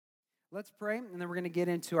Let's pray, and then we're going to get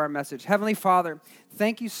into our message. Heavenly Father,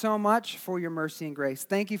 thank you so much for your mercy and grace.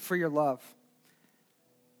 Thank you for your love.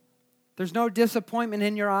 There's no disappointment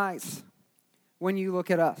in your eyes when you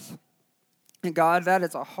look at us. And God, that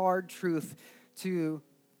is a hard truth to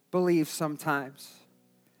believe sometimes.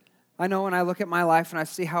 I know when I look at my life and I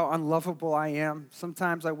see how unlovable I am,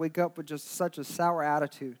 sometimes I wake up with just such a sour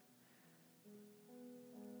attitude.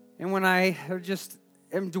 And when I just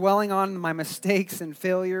am dwelling on my mistakes and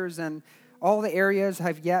failures and all the areas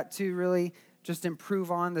I've yet to really just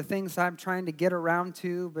improve on, the things I'm trying to get around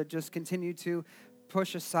to, but just continue to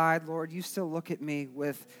push aside, Lord, you still look at me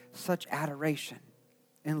with such adoration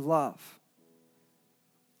and love.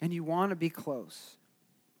 And you want to be close.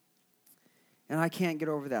 And I can't get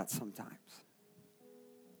over that sometimes.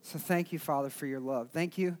 So thank you, Father, for your love.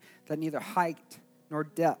 Thank you that neither height nor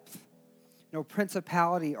depth, no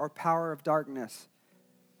principality or power of darkness,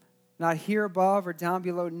 not here above or down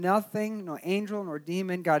below, nothing, no angel nor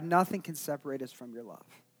demon, God, nothing can separate us from your love.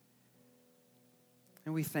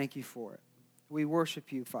 And we thank you for it. We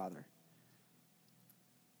worship you, Father.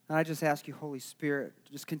 And I just ask you, Holy Spirit,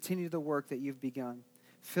 just continue the work that you've begun.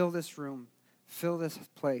 Fill this room, fill this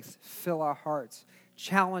place, fill our hearts,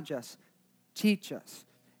 challenge us, teach us,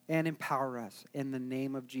 and empower us. In the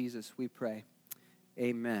name of Jesus, we pray.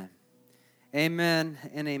 Amen. Amen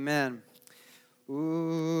and amen.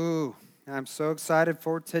 Ooh, I'm so excited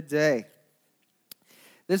for today.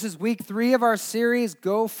 This is week 3 of our series,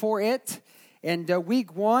 Go For It. And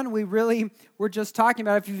week 1, we're just talking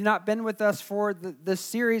about, if you've not been with us for this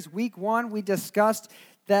series, week 1, we discussed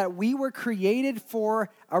that we were created for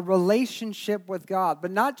a relationship with God,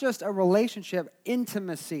 but not just a relationship,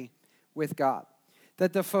 intimacy with God.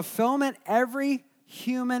 That the fulfillment every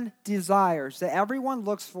human desires, that everyone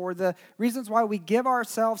looks for, the reasons why we give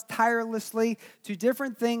ourselves tirelessly to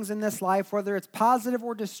different things in this life, whether it's positive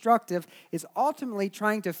or destructive, is ultimately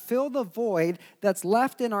trying to fill the void that's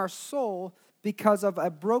left in our soul because of a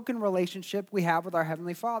broken relationship we have with our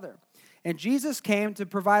Heavenly Father. And Jesus came to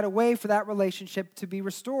provide a way for that relationship to be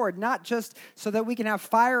restored, not just so that we can have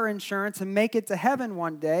fire insurance and make it to heaven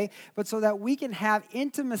one day, but so that we can have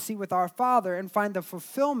intimacy with our Father and find the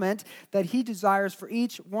fulfillment that He desires for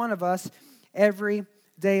each one of us every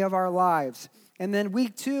day of our lives. And then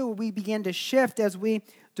week 2, we began to shift as we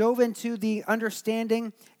dove into the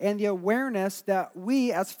understanding and the awareness that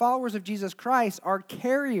we, as followers of Jesus Christ, are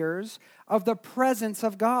carriers of the presence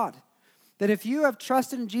of God. That if you have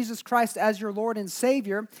trusted in Jesus Christ as your Lord and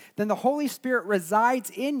Savior, then the Holy Spirit resides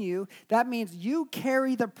in you. That means you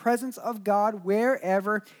carry the presence of God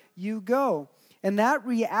wherever you go. And that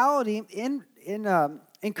reality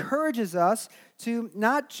encourages us to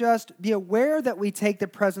not just be aware that we take the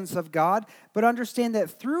presence of God, but understand that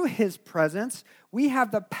through His presence, we have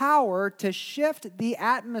the power to shift the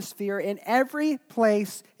atmosphere in every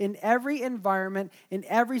place, in every environment, in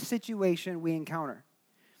every situation we encounter.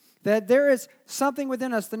 That there is something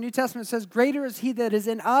within us. The New Testament says, greater is He that is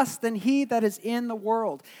in us than he that is in the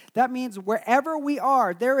world. That means wherever we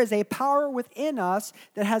are, there is a power within us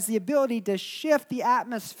that has the ability to shift the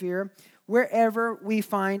atmosphere wherever we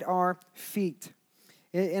find our feet.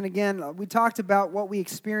 And again, we talked about what we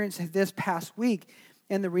experienced this past week.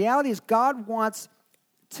 And the reality is God wants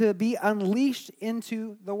to be unleashed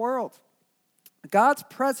into the world. God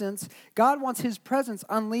wants His presence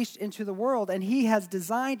unleashed into the world, and He has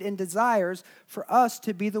designed and desires for us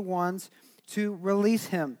to be the ones to release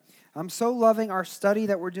Him. I'm so loving our study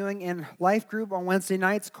that we're doing in Life Group on Wednesday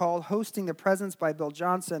nights called Hosting the Presence by Bill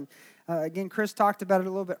Johnson. Again, Chris talked about it a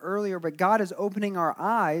little bit earlier, but God is opening our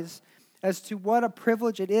eyes as to what a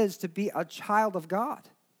privilege it is to be a child of God.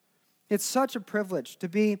 It's such a privilege to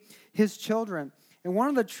be His children. And one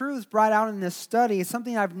of the truths brought out in this study is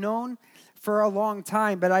something I've known for a long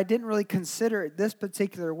time, but I didn't really consider it this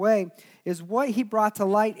particular way, is what He brought to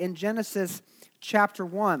light in Genesis chapter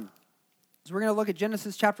 1. So we're going to look at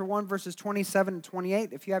Genesis chapter 1, verses 27 and 28.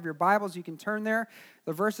 If you have your Bibles, you can turn there.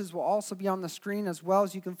 The verses will also be on the screen as well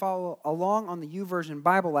as you can follow along on the YouVersion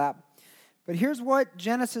Bible app. But here's what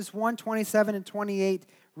Genesis 1, 27 and 28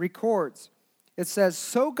 records. It says,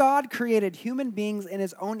 so God created human beings in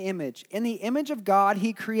His own image. In the image of God,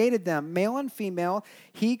 He created them. Male and female,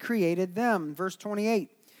 He created them. Verse 28.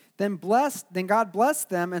 Then God blessed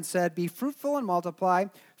them and said, be fruitful and multiply,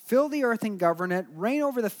 fill the earth and govern it, reign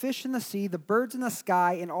over the fish in the sea, the birds in the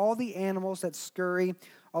sky, and all the animals that scurry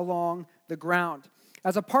along the ground.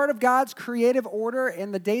 As a part of God's creative order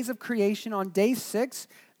in the days of creation, on day 6,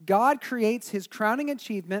 God creates His crowning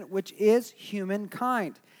achievement, which is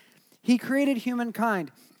humankind. He created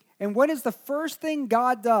humankind. And what is the first thing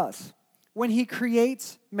God does when He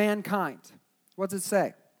creates mankind? What does it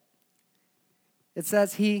say? It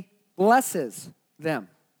says he blesses them.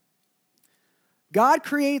 God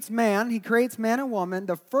creates man. He creates man and woman.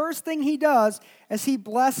 The first thing he does is he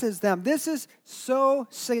blesses them. This is so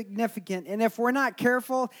significant. And if we're not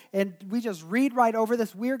careful and we just read right over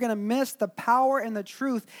this, we're going to miss the power and the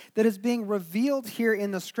truth that is being revealed here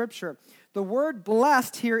in the scripture. The word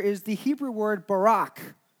blessed here is the Hebrew word barak.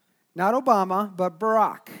 Not Obama, but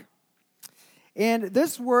barak. And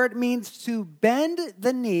this word means to bend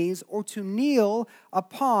the knees or to kneel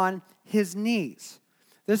upon his knees.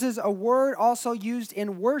 This is a word also used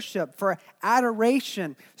in worship for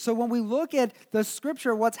adoration. So when we look at the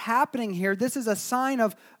scripture, what's happening here, this is a sign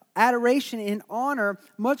of adoration and honor,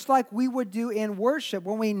 much like we would do in worship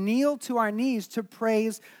when we kneel to our knees to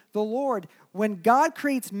praise the Lord. When God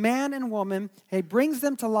creates man and woman, he brings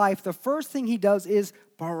them to life, the first thing he does is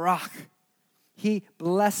barak. He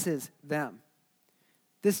blesses them.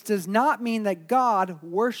 This does not mean that God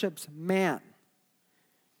worships man,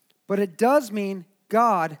 but it does mean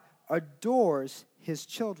God adores his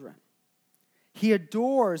children. He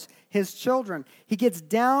adores his children. He gets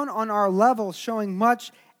down on our level, showing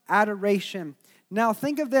much adoration. Now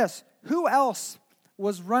think of this. Who else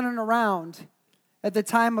was running around at the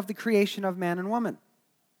time of the creation of man and woman?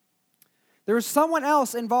 There was someone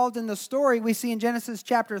else involved in the story we see in Genesis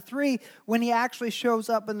chapter 3 when he actually shows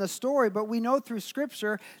up in the story. But we know through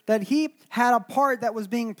Scripture that he had a part that was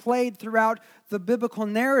being played throughout the biblical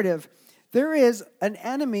narrative. There is an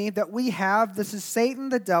enemy that we have. This is Satan,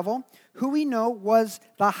 the devil, who we know was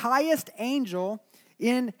the highest angel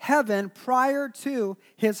in heaven prior to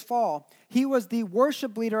his fall. He was the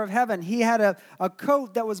worship leader of heaven. He had a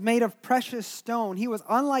coat that was made of precious stone. He was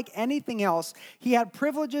unlike anything else. He had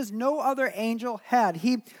privileges no other angel had.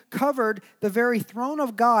 He covered the very throne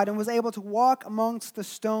of God and was able to walk amongst the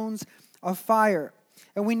stones of fire.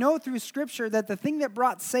 And we know through Scripture that the thing that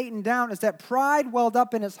brought Satan down is that pride welled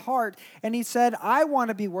up in his heart, and he said, I want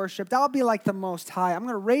to be worshipped. I'll be like the Most High. I'm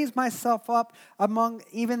going to raise myself up among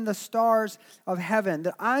even the stars of heaven,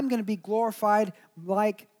 that I'm going to be glorified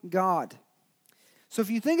like God. So if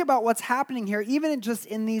you think about what's happening here, even just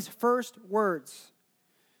in these first words,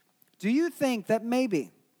 do you think that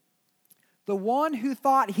maybe the one who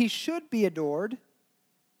thought he should be adored,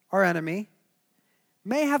 our enemy,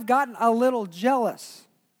 may have gotten a little jealous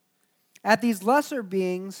at these lesser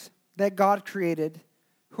beings that God created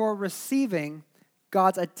who are receiving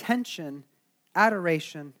God's attention,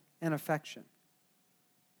 adoration, and affection?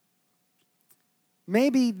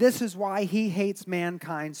 Maybe this is why he hates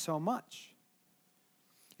mankind so much.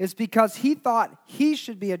 It's because he thought he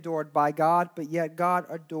should be adored by God, but yet God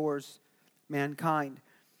adores mankind.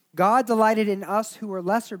 God delighted in us who were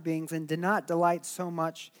lesser beings and did not delight so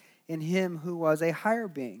much in him who was a higher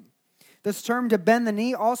being. This term to bend the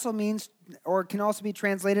knee also means, or can also be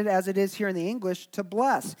translated as it is here in the English, to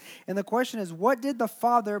bless. And the question is, what did the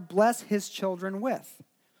Father bless his children with?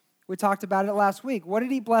 We talked about it last week. What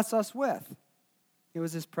did he bless us with? It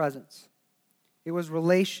was his presence. It was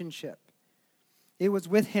relationship. It was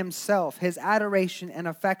with himself, his adoration and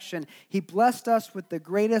affection. He blessed us with the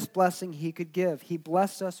greatest blessing he could give. He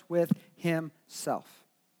blessed us with himself.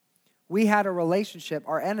 We had a relationship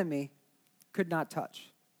our enemy could not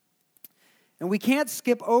touch. And we can't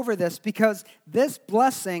skip over this because this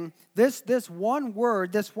blessing, this one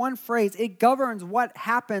word, this one phrase, it governs what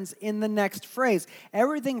happens in the next phrase.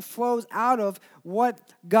 Everything flows out of what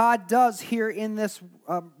God does here in this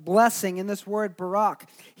blessing, in this word barak.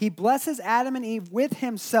 He blesses Adam and Eve with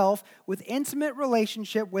himself, with intimate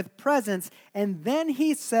relationship, with presence, and then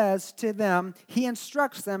he says to them, he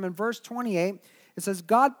instructs them in verse 28, it says,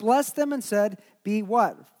 God blessed them and said, be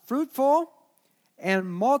what? Fruitful and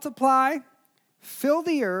multiply, fill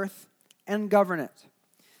the earth and govern it.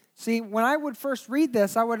 See, when I would first read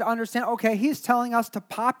this, I would understand, okay, he's telling us to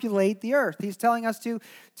populate the earth. He's telling us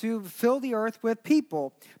to fill the earth with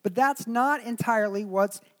people. But that's not entirely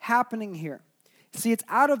what's happening here. See, it's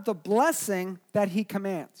out of the blessing that he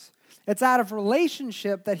commands. It's out of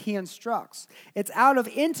relationship that he instructs. It's out of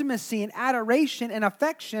intimacy and adoration and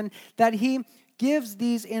affection that he gives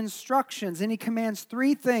these instructions, and he commands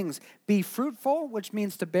three things. Be fruitful, which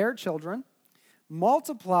means to bear children.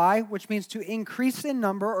 Multiply, which means to increase in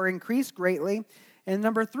number or increase greatly. And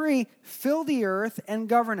number three, fill the earth and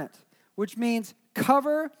govern it, which means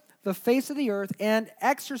cover the face of the earth and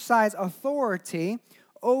exercise authority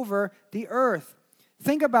over the earth.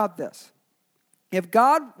 Think about this. If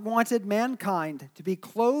God wanted mankind to be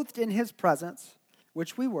clothed in his presence,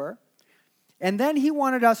 which we were, and then he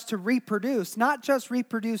wanted us to reproduce, not just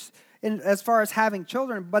reproduce as far as having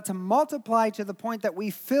children, but to multiply to the point that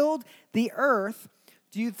we filled the earth.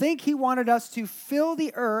 Do you think he wanted us to fill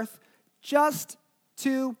the earth just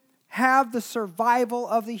to have the survival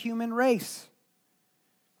of the human race?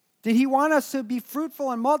 Did he want us to be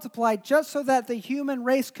fruitful and multiply just so that the human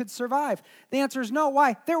race could survive? The answer is no.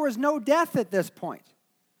 Why? There was no death at this point.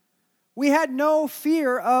 We had no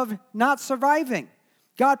fear of not surviving.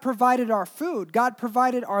 God provided our food. God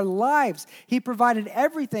provided our lives. He provided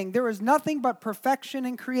everything. There was nothing but perfection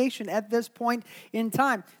in creation at this point in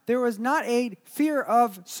time. There was not a fear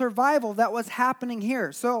of survival that was happening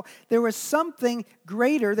here. So there was something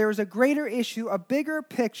greater. There was a greater issue, a bigger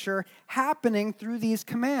picture happening through these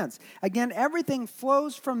commands. Again, everything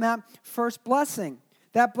flows from that first blessing,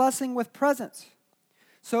 that blessing with presence.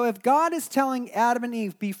 So if God is telling Adam and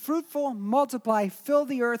Eve, be fruitful, multiply, fill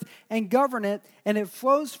the earth, and govern it, and it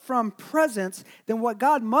flows from presence, then what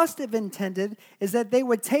God must have intended is that they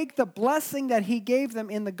would take the blessing that he gave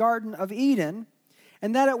them in the Garden of Eden,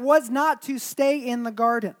 and that it was not to stay in the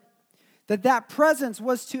garden. That presence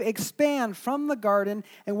was to expand from the garden,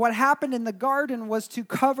 and what happened in the garden was to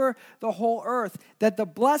cover the whole earth. That the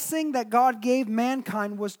blessing that God gave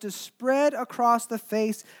mankind was to spread across the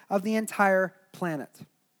face of the entire planet.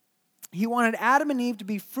 He wanted Adam and Eve to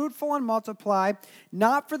be fruitful and multiply,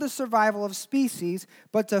 not for the survival of species,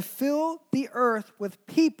 but to fill the earth with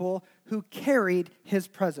people who carried his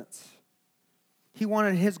presence. He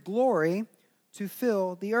wanted his glory to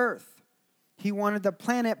fill the earth. He wanted the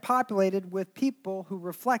planet populated with people who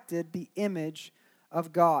reflected the image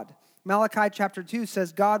of God. Malachi chapter 2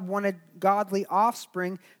 says God wanted godly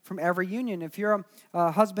offspring from every union. If you're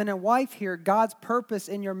a husband and wife here, God's purpose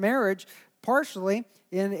in your marriage partially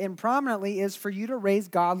and prominently is for you to raise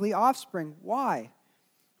godly offspring. Why?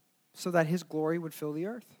 So that his glory would fill the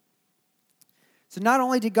earth. So not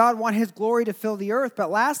only did God want his glory to fill the earth,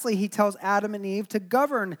 but lastly, he tells Adam and Eve to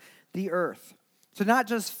govern the earth. To not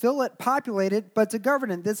just fill it, populate it, but to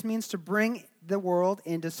govern it. This means to bring the world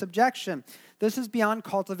into subjection. This is beyond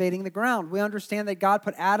cultivating the ground. We understand that God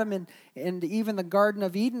put Adam and Eve in the Garden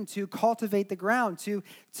of Eden to cultivate the ground, to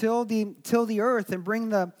till the earth and bring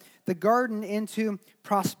the garden into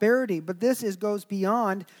prosperity. But this goes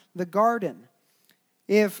beyond the garden.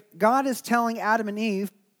 If God is telling Adam and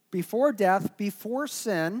Eve before death, before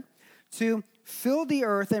sin, to fill the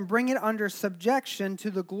earth and bring it under subjection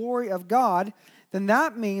to the glory of God, then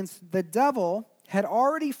that means the devil had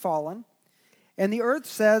already fallen. And the earth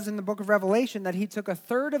says in the book of Revelation that he took a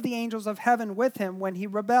third of the angels of heaven with him when he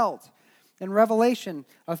rebelled. In Revelation,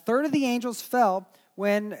 a third of the angels fell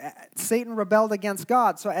when Satan rebelled against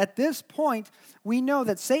God. So at this point, we know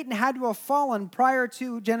that Satan had to have fallen prior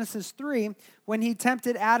to Genesis 3 when he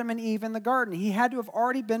tempted Adam and Eve in the garden. He had to have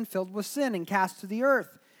already been filled with sin and cast to the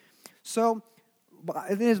earth. So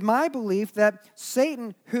it is my belief that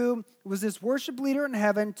Satan, who was this worship leader in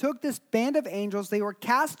heaven, took this band of angels. They were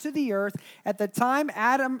cast to the earth at the time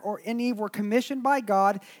Adam and Eve were commissioned by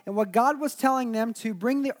God. And what God was telling them to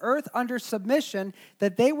bring the earth under submission,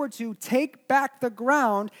 that they were to take back the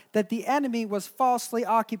ground that the enemy was falsely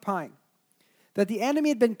occupying. That the enemy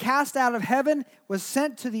had been cast out of heaven, was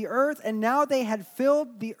sent to the earth, and now they had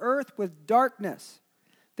filled the earth with darkness.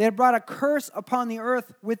 They had brought a curse upon the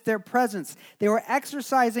earth with their presence. They were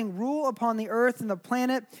exercising rule upon the earth and the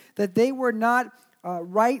planet that they were not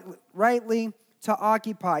rightly to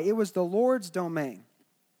occupy. It was the Lord's domain.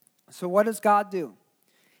 So what does God do?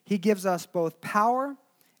 He gives us both power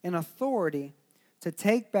and authority to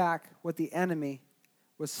take back what the enemy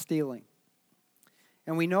was stealing.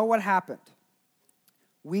 And we know what happened.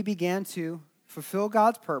 We began to fulfill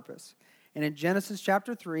God's purpose. And in Genesis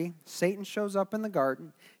chapter 3, Satan shows up in the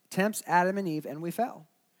garden, tempts Adam and Eve, and we fell.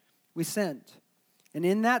 We sinned. And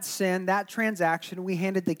in that sin, that transaction, we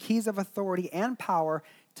handed the keys of authority and power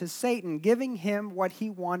to Satan, giving him what he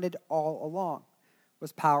wanted all along,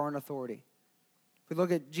 was power and authority. If we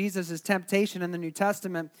look at Jesus' temptation in the New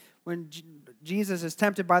Testament, when Jesus is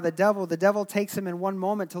tempted by the devil takes him in one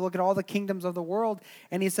moment to look at all the kingdoms of the world,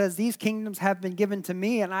 and he says, these kingdoms have been given to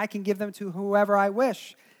me, and I can give them to whoever I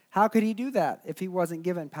wish. How could he do that if he wasn't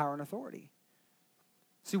given power and authority?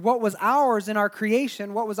 See, what was ours in our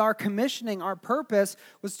creation, what was our commissioning, our purpose,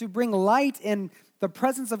 was to bring light in the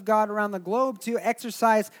presence of God around the globe, to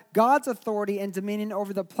exercise God's authority and dominion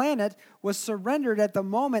over the planet, was surrendered at the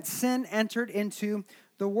moment sin entered into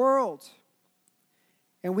the world.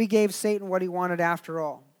 And we gave Satan what he wanted after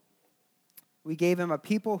all. We gave him a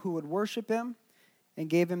people who would worship him and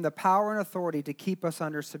gave him the power and authority to keep us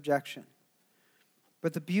under subjection.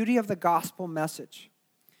 But the beauty of the gospel message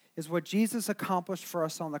is what Jesus accomplished for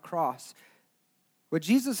us on the cross. What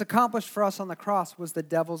Jesus accomplished for us on the cross was the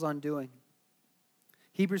devil's undoing.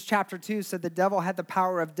 Hebrews chapter 2 said the devil had the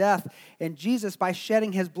power of death, and Jesus, by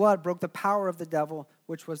shedding his blood, broke the power of the devil,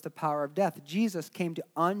 which was the power of death. Jesus came to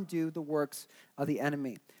undo the works of the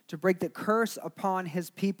enemy, to break the curse upon his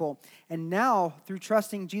people. And now, through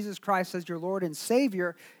trusting Jesus Christ as your Lord and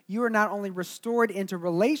Savior, you are not only restored into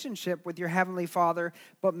relationship with your Heavenly Father,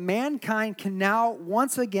 but mankind can now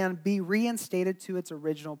once again be reinstated to its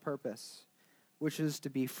original purpose, which is to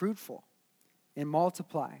be fruitful and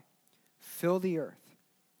multiply, fill the earth,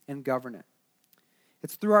 and govern it.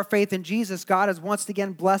 It's through our faith in Jesus, God has once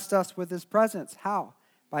again blessed us with his presence. How?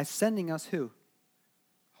 By sending us who?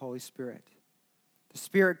 Holy Spirit. The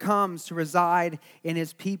Spirit comes to reside in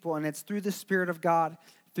his people, and it's through the Spirit of God,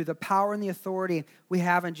 through the power and the authority we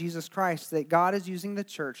have in Jesus Christ, that God is using the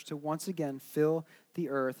church to once again fill the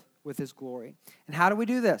earth with his glory. And how do we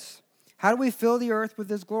do this? How do we fill the earth with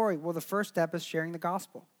his glory? Well, the first step is sharing the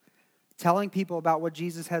gospel, telling people about what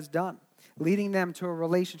Jesus has done, leading them to a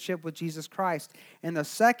relationship with Jesus Christ. And the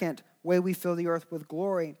second way we fill the earth with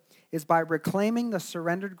glory is by reclaiming the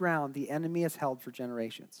surrendered ground the enemy has held for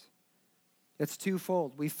generations. It's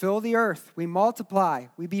twofold. We fill the earth, we multiply,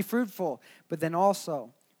 we be fruitful, but then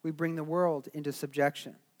also we bring the world into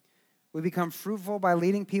subjection. We become fruitful by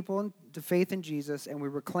leading people into faith in Jesus, and we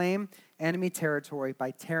reclaim enemy territory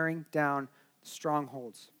by tearing down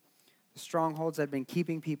strongholds. The strongholds that have been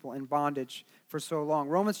keeping people in bondage for so long.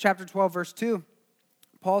 Romans chapter 12, verse 2,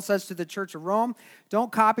 Paul says to the church of Rome,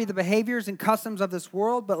 don't copy the behaviors and customs of this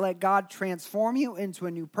world, but let God transform you into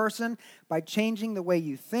a new person by changing the way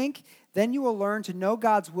you think. Then you will learn to know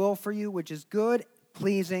God's will for you, which is good,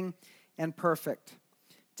 pleasing, and perfect.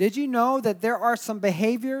 Did you know that there are some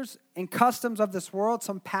behaviors and customs of this world,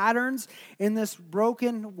 some patterns in this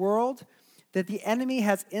broken world that the enemy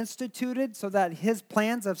has instituted so that his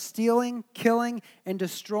plans of stealing, killing, and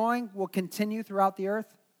destroying will continue throughout the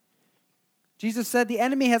earth? Jesus said the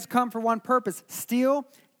enemy has come for one purpose: steal,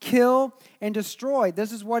 kill, and destroy.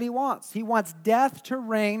 This is what he wants. He wants death to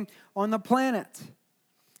reign on the planet.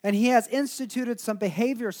 And he has instituted some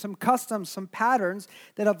behaviors, some customs, some patterns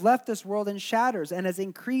that have left this world in shatters and has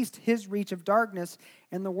increased his reach of darkness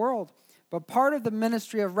in the world. But part of the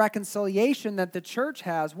ministry of reconciliation that the church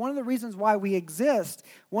has, one of the reasons why we exist,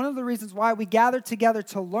 one of the reasons why we gather together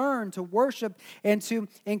to learn, to worship, and to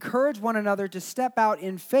encourage one another to step out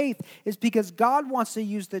in faith is because God wants to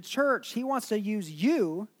use the church. He wants to use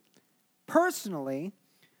you personally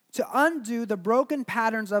to undo the broken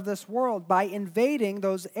patterns of this world by invading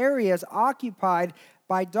those areas occupied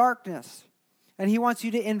by darkness. And he wants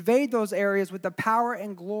you to invade those areas with the power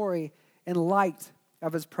and glory and light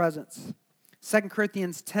of his presence. 2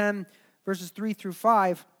 Corinthians 10, verses 3 through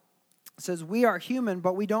 5 says, we are human,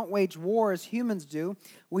 but we don't wage war as humans do.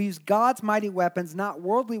 We use God's mighty weapons, not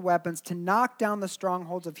worldly weapons, to knock down the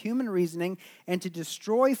strongholds of human reasoning and to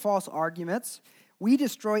destroy false arguments. We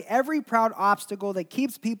destroy every proud obstacle that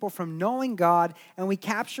keeps people from knowing God, and we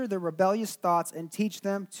capture their rebellious thoughts and teach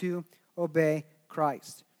them to obey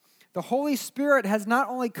Christ. The Holy Spirit has not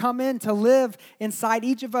only come in to live inside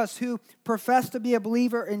each of us who profess to be a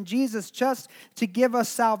believer in Jesus just to give us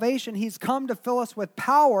salvation. He's come to fill us with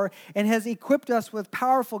power and has equipped us with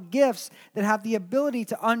powerful gifts that have the ability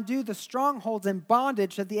to undo the strongholds and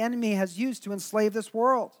bondage that the enemy has used to enslave this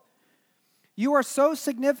world. You are so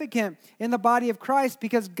significant in the body of Christ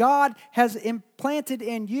because God has implanted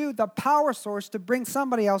in you the power source to bring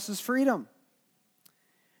somebody else's freedom.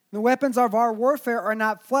 The weapons of our warfare are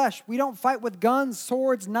not flesh. We don't fight with guns,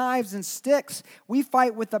 swords, knives, and sticks. We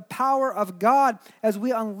fight with the power of God as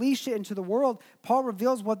we unleash it into the world. Paul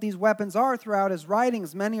reveals what these weapons are throughout his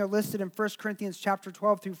writings. Many are listed in 1 Corinthians chapter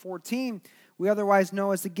 12 through 14. We otherwise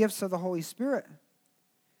know as the gifts of the Holy Spirit.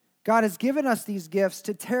 God has given us these gifts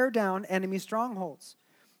to tear down enemy strongholds,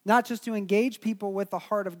 not just to engage people with the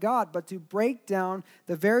heart of God, but to break down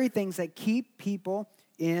the very things that keep people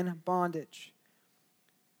in bondage.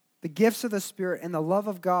 The gifts of the Spirit and the love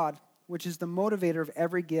of God, which is the motivator of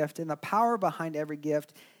every gift and the power behind every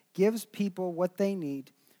gift, gives people what they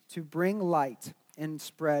need to bring light and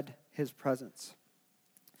spread his presence.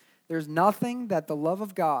 There's nothing that the love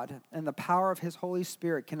of God and the power of his Holy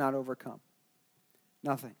Spirit cannot overcome.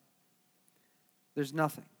 Nothing. There's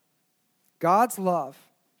nothing. God's love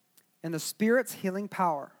and the Spirit's healing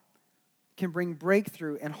power can bring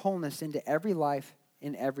breakthrough and wholeness into every life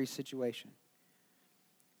in every situation.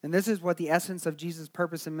 And this is what the essence of Jesus'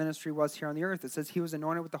 purpose and ministry was here on the earth. It says he was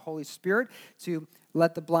anointed with the Holy Spirit to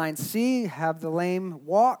let the blind see, have the lame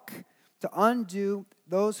walk, to undo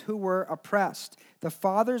those who were oppressed, The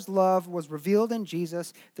Father's love was revealed in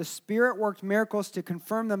Jesus. The Spirit worked miracles to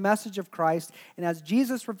confirm the message of Christ. And as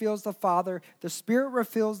Jesus reveals the Father, the Spirit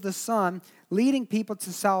reveals the Son, leading people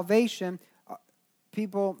to salvation.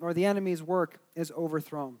 People or the enemy's work is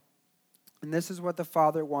overthrown. And this is what the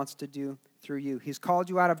Father wants to do through you. He's called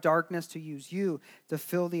you out of darkness to use you to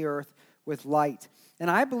fill the earth with light. And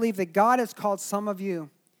I believe that God has called some of you,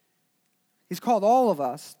 He's called all of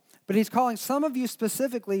us, but He's calling some of you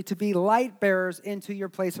specifically to be light bearers into your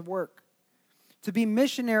place of work, to be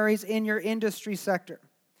missionaries in your industry sector.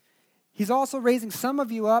 He's also raising some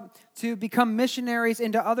of you up to become missionaries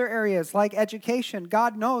into other areas like education.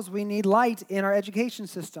 God knows we need light in our education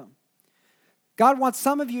system. God wants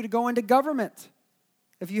some of you to go into government.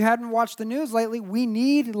 If you hadn't watched the news lately, we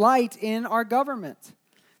need light in our government.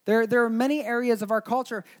 There are many areas of our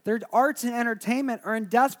culture, arts and entertainment are in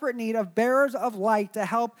desperate need of bearers of light to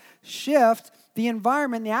help shift the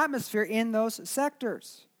environment, the atmosphere in those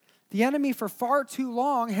sectors. The enemy for far too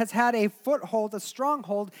long has had a foothold, a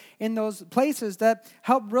stronghold in those places that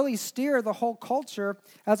help really steer the whole culture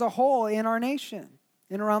as a whole in our nation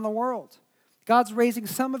and around the world. God's raising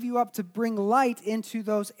some of you up to bring light into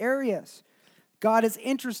those areas. God is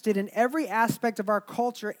interested in every aspect of our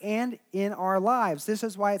culture and in our lives. This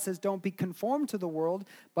is why it says, don't be conformed to the world,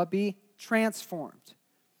 but be transformed.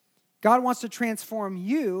 God wants to transform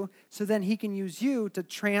you so then He can use you to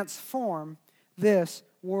transform this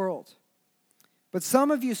world. But some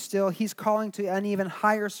of you still, He's calling to an even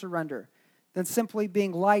higher surrender than simply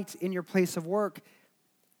being light in your place of work.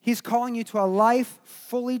 He's calling you to a life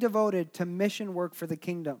fully devoted to mission work for the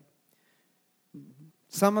kingdom.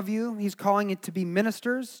 Some of you, He's calling it to be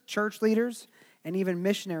ministers, church leaders, and even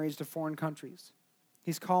missionaries to foreign countries.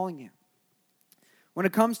 He's calling you. When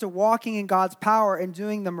it comes to walking in God's power and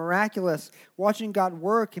doing the miraculous, watching God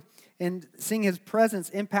work and seeing His presence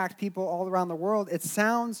impact people all around the world, it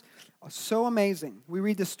sounds so amazing. We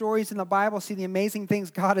read the stories in the Bible, see the amazing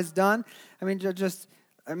things God has done. I mean, just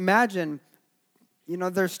imagine.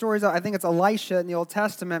 There's stories, I think it's Elisha in the Old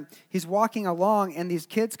Testament. He's walking along, and these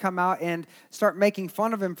kids come out and start making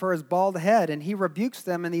fun of him for his bald head, and he rebukes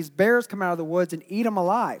them, and these bears come out of the woods and eat him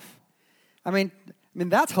alive. I mean,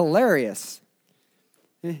 that's hilarious.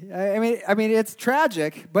 I mean, it's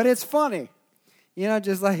tragic, but it's funny.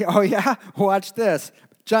 Just like, oh yeah, watch this.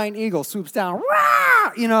 Giant eagle swoops down.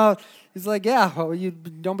 Rah! He's like, yeah, well, you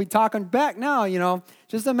don't be talking back now,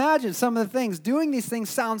 Just imagine some of the things. Doing these things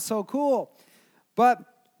sounds so cool. But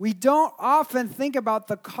we don't often think about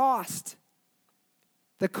the cost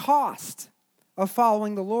of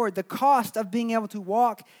following the Lord, the cost of being able to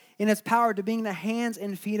walk in His power, to being the hands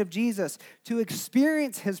and feet of Jesus, to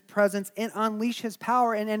experience His presence and unleash His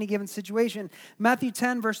power in any given situation. Matthew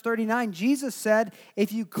 10, verse 39, Jesus said,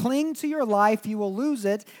 if you cling to your life, you will lose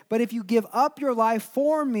it, but if you give up your life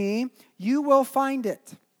for me, you will find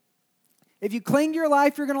it. If you cling to your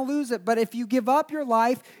life, you're going to lose it. But if you give up your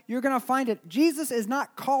life, you're going to find it. Jesus is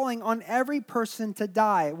not calling on every person to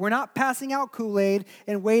die. We're not passing out Kool-Aid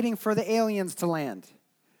and waiting for the aliens to land.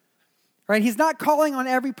 Right? He's not calling on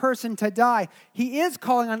every person to die. He is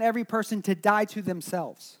calling on every person to die to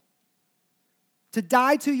themselves. To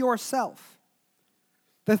die to yourself.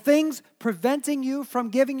 The things preventing you from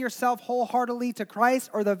giving yourself wholeheartedly to Christ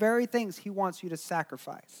are the very things He wants you to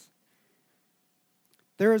sacrifice.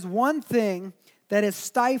 There is one thing that is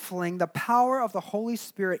stifling the power of the Holy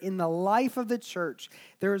Spirit in the life of the church.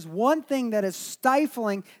 There is one thing that is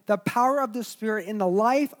stifling the power of the Spirit in the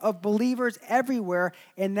life of believers everywhere,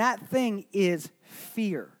 and that thing is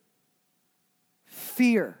fear.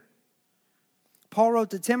 Fear. Paul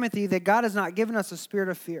wrote to Timothy that God has not given us a spirit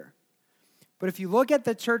of fear. But if you look at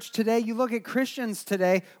the church today, you look at Christians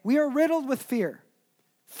today, we are riddled with fear.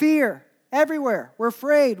 Fear everywhere. We're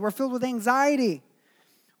afraid. We're filled with anxiety.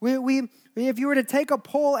 If you were to take a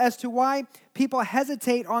poll as to why people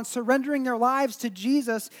hesitate on surrendering their lives to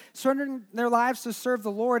Jesus, surrendering their lives to serve the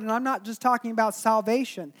Lord, and I'm not just talking about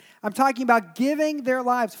salvation. I'm talking about giving their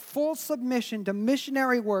lives full submission to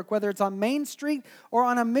missionary work, whether it's on Main Street or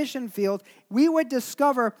on a mission field, we would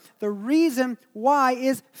discover the reason why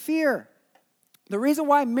is fear. The reason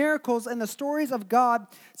why miracles and the stories of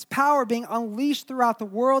God's power being unleashed throughout the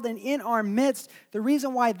world and in our midst, the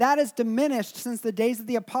reason why that is diminished since the days of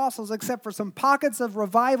the apostles, except for some pockets of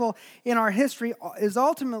revival in our history, is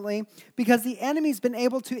ultimately because the enemy's been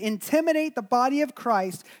able to intimidate the body of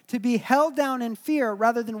Christ to be held down in fear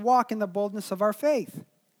rather than walk in the boldness of our faith.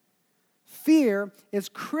 Fear is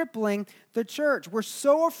crippling the church. We're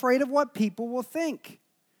so afraid of what people will think.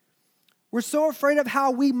 We're so afraid of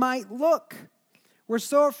how we might look. We're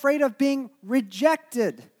so afraid of being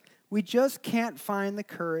rejected. We just can't find the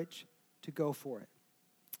courage to go for it.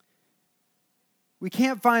 We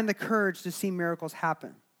can't find the courage to see miracles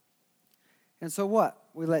happen. And so what?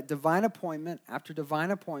 We let divine appointment after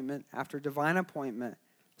divine appointment after divine appointment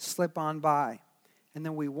slip on by. And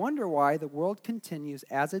then we wonder why the world continues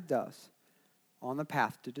as it does on the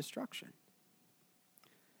path to destruction.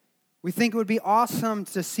 We think it would be awesome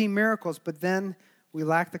to see miracles, but then we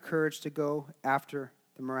lack the courage to go after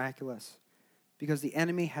the miraculous because the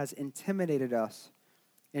enemy has intimidated us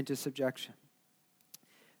into subjection.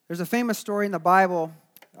 There's a famous story in the Bible,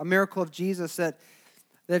 a miracle of Jesus that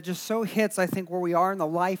just so hits, I think, where we are in the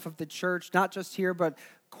life of the church, not just here, but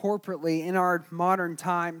corporately in our modern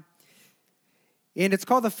time. And it's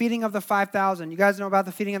called the feeding of the 5,000. You guys know about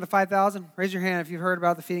the feeding of the 5,000? Raise your hand if you've heard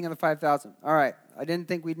about the feeding of the 5,000. All right. I didn't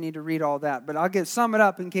think we'd need to read all that, but I'll sum it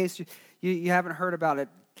up in case you haven't heard about it.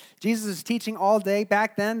 Jesus is teaching all day.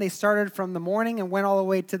 Back then, they started from the morning and went all the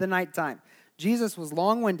way to the nighttime. Jesus was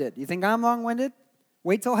long-winded. You think I'm long-winded?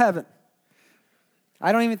 Wait till heaven.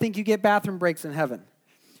 I don't even think you get bathroom breaks in heaven.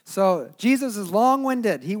 So Jesus is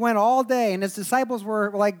long-winded. He went all day, and his disciples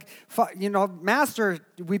were like, Master,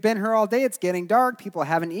 we've been here all day. It's getting dark. People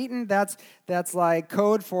haven't eaten. That's like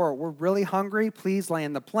code for we're really hungry. Please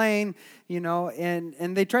land the plane,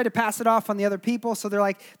 And they try to pass it off on the other people. So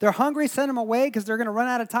they're hungry. Send them away because they're going to run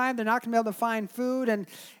out of time. They're not going to be able to find food.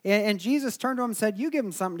 And Jesus turned to them and said, "You give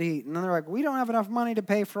them something to eat." And then they're like, "We don't have enough money to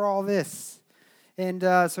pay for all this." And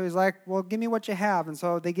so he's like, "Well, give me what you have." And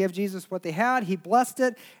so they give Jesus what they had. He blessed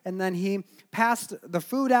it, and then he passed the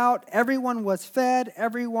food out. Everyone was fed.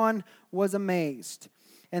 Everyone was amazed.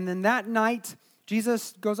 And then that night,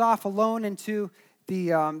 Jesus goes off alone into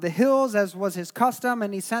the hills, as was his custom,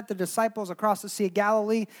 and he sent the disciples across the Sea of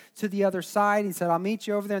Galilee to the other side. He said, "I'll meet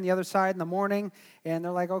you over there on the other side in the morning." And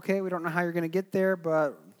they're like, "Okay, we don't know how you're going to get there,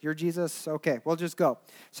 but you're Jesus. Okay, we'll just go."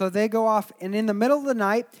 So they go off, and in the middle of the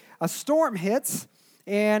night, a storm hits,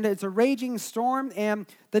 and it's a raging storm, and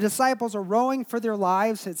the disciples are rowing for their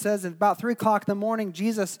lives. It says at about 3 o'clock in the morning,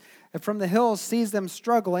 Jesus from the hills sees them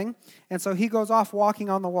struggling, and so he goes off walking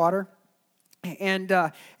on the water. And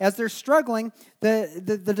as they're struggling,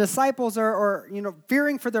 the disciples are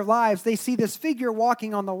fearing for their lives. They see this figure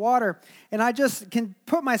walking on the water, and I just can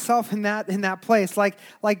put myself in that place.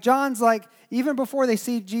 Like John's like, even before they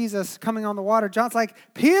see Jesus coming on the water, John's like,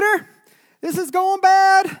 "Peter, this is going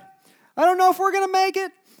bad. I don't know if we're gonna make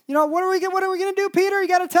it. What are we gonna do, Peter? You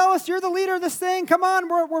got to tell us. You're the leader of this thing. Come on,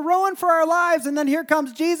 we're rowing for our lives." And then here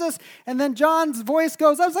comes Jesus, and then John's voice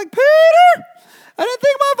goes. I was like, "Peter, I didn't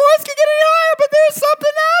think my voice could get any higher, but there's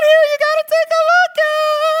something out here you got to take a look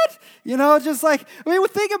at." Just like,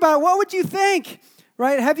 think about it. What would you think,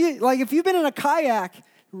 right? If you've been in a kayak,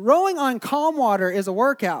 rowing on calm water is a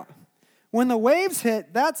workout. When the waves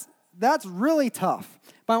hit, that's really tough.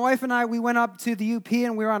 My wife and I, we went up to the UP,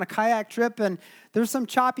 and we were on a kayak trip, and there's some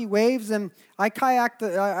choppy waves, and I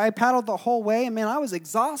paddled the whole way, and man, I was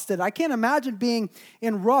exhausted. I can't imagine being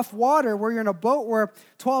in rough water where you're in a boat where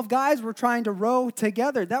 12 guys were trying to row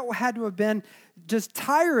together. That had to have been just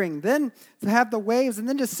tiring. Then to have the waves, and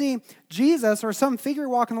then to see Jesus or some figure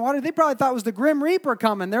walk in the water, they probably thought it was the Grim Reaper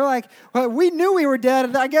coming. They're like, "Well, we knew we were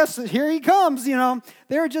dead. I guess here he comes."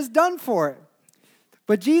 They were just done for it.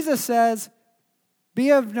 But Jesus says, "Be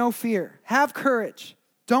of no fear. Have courage.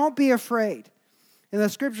 Don't be afraid." And the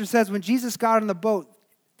scripture says when Jesus got on the boat,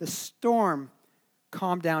 the storm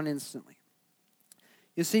calmed down instantly.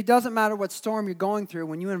 You see, it doesn't matter what storm you're going through.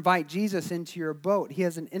 When you invite Jesus into your boat, he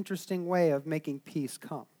has an interesting way of making peace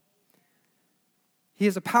come. He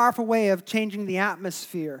has a powerful way of changing the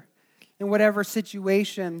atmosphere in whatever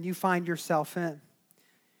situation you find yourself in.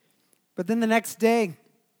 But then the next day,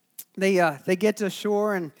 they get to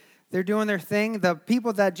shore, and they're doing their thing. The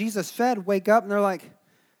people that Jesus fed wake up, and they're like,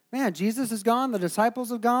 "Man, Jesus is gone. The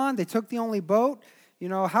disciples have gone. They took the only boat.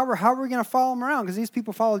 How are we going to follow them around?" Because these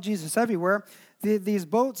people follow Jesus everywhere. These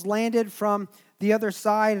boats landed from the other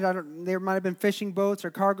side. There might have been fishing boats or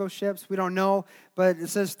cargo ships. We don't know. But it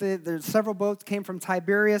says there's several boats came from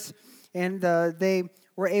Tiberias, and they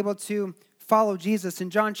were able to follow Jesus. In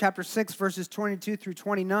John chapter 6, verses 22 through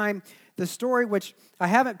 29, the story, which I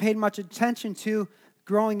haven't paid much attention to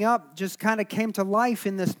growing up, just kind of came to life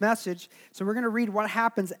in this message. So we're going to read what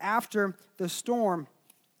happens after the storm.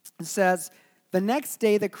 It says, "The next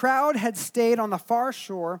day the crowd had stayed on the far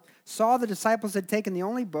shore, saw the disciples had taken the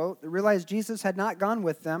only boat. They realized Jesus had not gone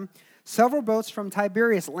with them. Several boats from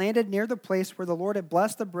Tiberias landed near the place where the Lord had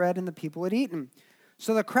blessed the bread and the people had eaten.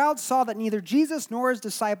 So the crowd saw that neither Jesus nor his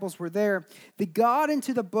disciples were there. They got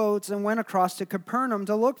into the boats and went across to Capernaum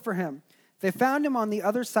to look for him. They found him on the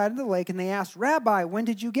other side of the lake, and they asked, 'Rabbi, when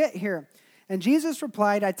did you get here?' And Jesus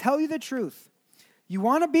replied, 'I tell you the truth. You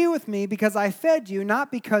want to be with me because I fed you,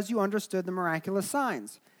 not because you understood the miraculous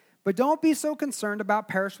signs. But don't be so concerned about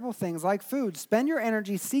perishable things like food. Spend your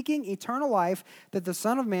energy seeking eternal life that the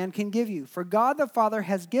Son of Man can give you. For God the Father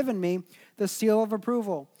has given me the seal of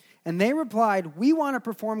approval. And they replied, we want to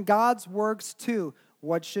perform God's works too.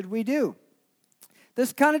 What should we do?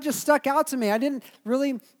 This kind of just stuck out to me. I didn't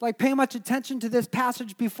really pay much attention to this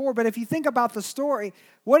passage before, but if you think about the story,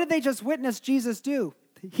 what did they just witness Jesus do?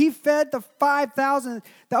 He fed the 5,000,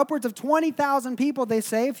 the upwards of 20,000 people, they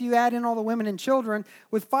say, if you add in all the women and children,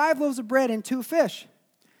 with 5 loaves of bread and 2 fish.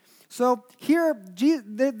 So here,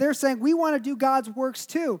 they're saying, we want to do God's works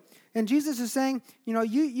too. And Jesus is saying,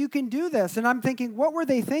 you can do this. And I'm thinking, what were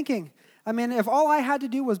they thinking? I mean, if all I had to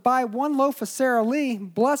do was buy 1 loaf of Sara Lee,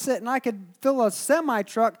 bless it, and I could fill a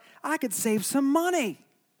semi-truck, I could save some money.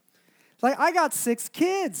 I got 6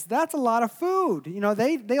 kids. That's a lot of food.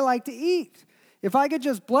 They like to eat. If I could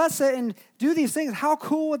just bless it and do these things, how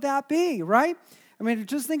cool would that be, right? I mean,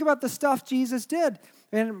 just think about the stuff Jesus did.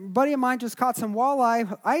 And a buddy of mine just caught some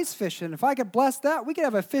walleye ice fishing. If I could bless that, we could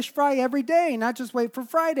have a fish fry every day, not just wait for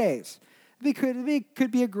Fridays. It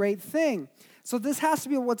could be a great thing. So this has to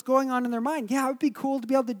be what's going on in their mind. Yeah, it would be cool to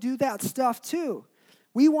be able to do that stuff too.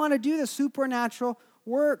 We want to do the supernatural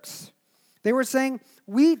works. They were saying,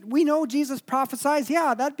 we know Jesus prophesies.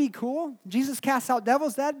 Yeah, that'd be cool. Jesus casts out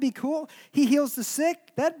devils. That'd be cool. He heals the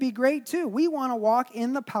sick. That'd be great too. We want to walk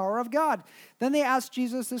in the power of God. Then they asked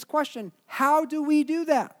Jesus this question, how do we do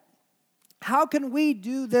that? How can we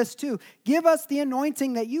do this too? Give us the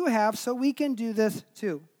anointing that you have so we can do this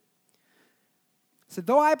too. So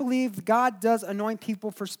though I believe God does anoint people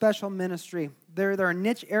for special ministry, there are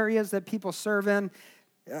niche areas that people serve in.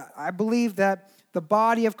 I believe that the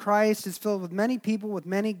body of Christ is filled with many people with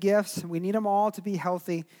many gifts. We need them all to be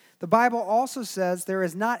healthy. The Bible also says there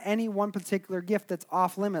is not any one particular gift that's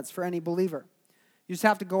off limits for any believer. You just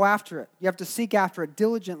have to go after it. You have to seek after it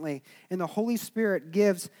diligently. And the Holy Spirit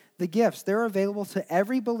gives the gifts. They're available to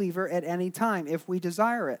every believer at any time if we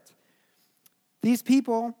desire it. These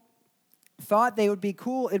people thought it'd be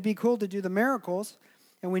cool to do the miracles.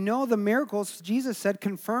 And we know the miracles, Jesus said,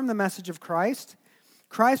 confirm the message of Christ.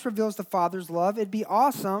 Christ reveals the Father's love. It'd be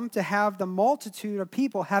awesome to have the multitude of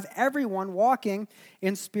people, have everyone walking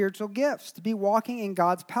in spiritual gifts, to be walking in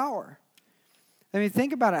God's power. I mean,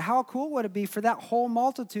 think about it. How cool would it be for that whole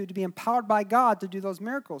multitude to be empowered by God to do those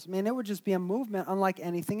miracles? I mean, it would just be a movement unlike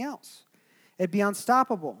anything else. It'd be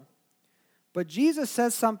unstoppable. But Jesus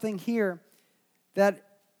says something here that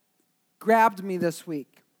grabbed me this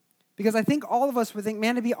week. Because I think all of us would think,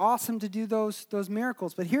 man, it'd be awesome to do those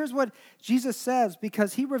miracles. But here's what Jesus says,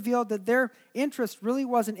 because he revealed that their interest really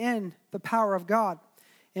wasn't in the power of God.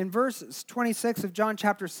 In verse 26 of John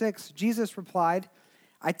chapter 6, Jesus replied,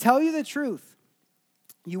 I tell you the truth.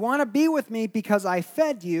 You want to be with me because I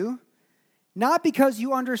fed you, not because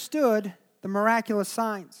you understood the miraculous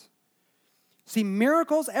signs. See,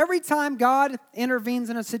 miracles, every time God intervenes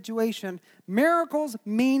in a situation, miracles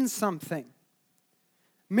mean something.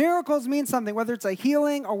 Miracles mean something, whether it's a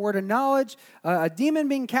healing, a word of knowledge, a demon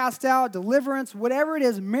being cast out, deliverance, whatever it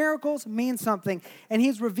is, miracles mean something. And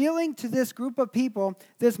he's revealing to this group of people,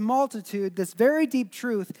 this multitude, this very deep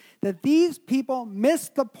truth, that these people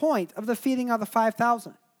missed the point of the feeding of the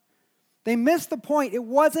 5,000. They missed the point. It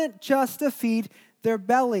wasn't just to feed their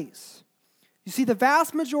bellies. You see, the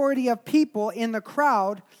vast majority of people in the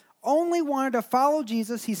crowd only wanted to follow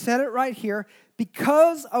Jesus, he said it right here,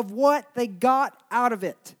 because of what they got out of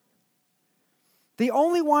it. They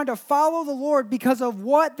only wanted to follow the Lord because of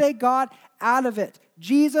what they got out of it.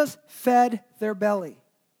 Jesus fed their belly.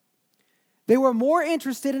 They were more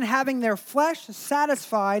interested in having their flesh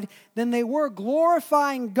satisfied than they were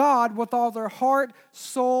glorifying God with all their heart,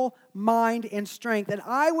 soul, mind, and strength. And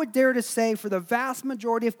I would dare to say for the vast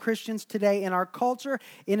majority of Christians today in our culture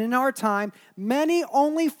and in our time, many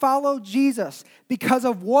only follow Jesus because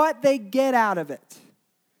of what they get out of it,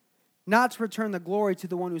 not to return the glory to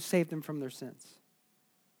the one who saved them from their sins.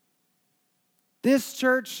 This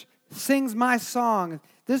church sings my song.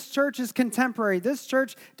 This church is contemporary. This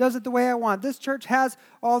church does it the way I want. This church has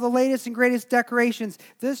all the latest and greatest decorations.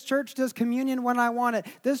 This church does communion when I want it.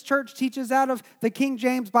 This church teaches out of the King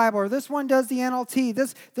James Bible. Or this one does the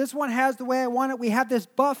NLT. This one has the way I want it. We have this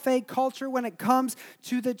buffet culture when it comes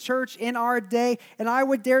to the church in our day. And I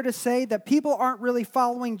would dare to say that people aren't really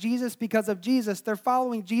following Jesus because of Jesus. They're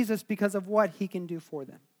following Jesus because of what he can do for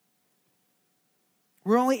them.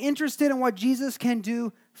 We're only interested in what Jesus can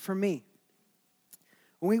do for me.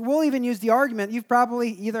 We will even use the argument, you've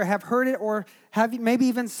probably either have heard it or have maybe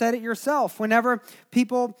even said it yourself, whenever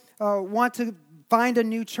people want to find a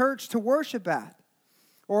new church to worship at.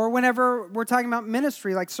 Or whenever we're talking about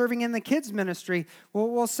ministry, like serving in the kids' ministry,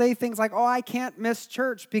 we'll say things like, oh, I can't miss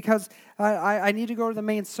church because I need to go to the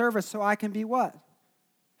main service so I can be what?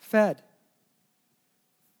 Fed.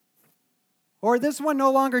 Or this one no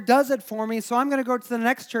longer does it for me, so I'm going to go to the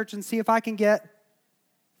next church and see if I can get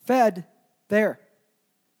fed there.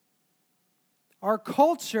 Our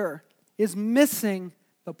culture is missing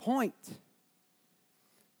the point.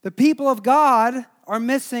 The people of God are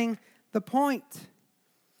missing the point.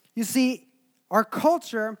 You see, our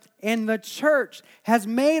culture and the church has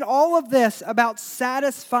made all of this about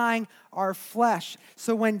satisfying our flesh.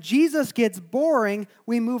 So when Jesus gets boring,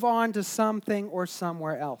 we move on to something or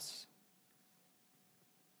somewhere else.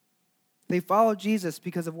 They follow Jesus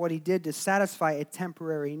because of what he did to satisfy a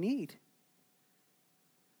temporary need.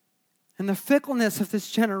 And the fickleness of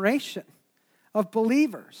this generation of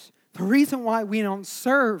believers, the reason why we don't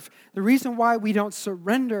serve, the reason why we don't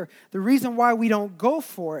surrender, the reason why we don't go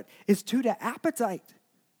for it is due to appetite.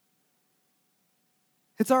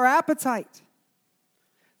 It's our appetite.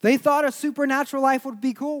 They thought a supernatural life would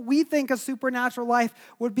be cool. We think a supernatural life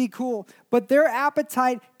would be cool. But their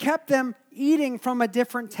appetite kept them eating from a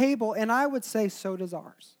different table. And I would say so does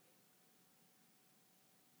ours.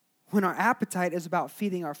 When our appetite is about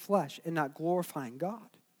feeding our flesh and not glorifying God.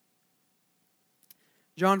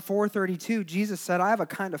 John 4:32, Jesus said, I have a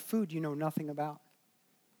kind of food you know nothing about.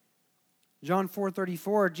 John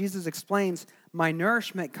 4:34, Jesus explains, my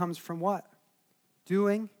nourishment comes from what?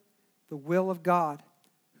 Doing the will of God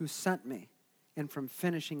who sent me, and from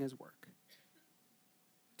finishing his work.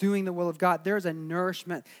 Doing the will of God. There's a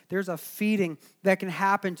nourishment. There's a feeding that can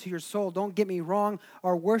happen to your soul. Don't get me wrong.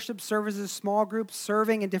 Our worship services, small groups,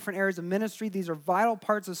 serving in different areas of ministry, these are vital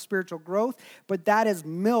parts of spiritual growth, but that is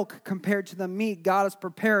milk compared to the meat God has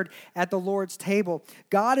prepared at the Lord's table.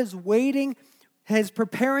 God is waiting, is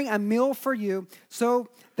preparing a meal for you so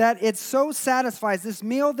that it so satisfies. This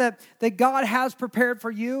meal that God has prepared for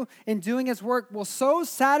you in doing his work will so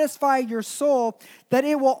satisfy your soul that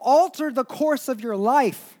it will alter the course of your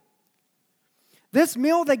life. This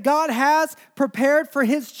meal that God has prepared for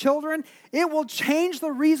his children, it will change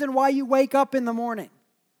the reason why you wake up in the morning.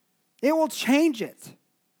 It will change it.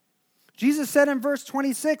 Jesus said in verse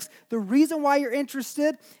 26, the reason why you're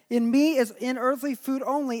interested in me is in earthly food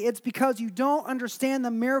only. It's because you don't understand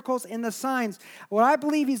the miracles and the signs. What I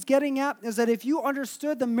believe he's getting at is that if you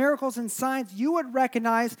understood the miracles and signs, you would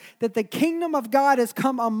recognize that the kingdom of God has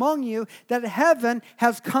come among you, that heaven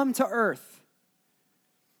has come to earth.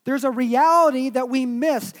 There's a reality that we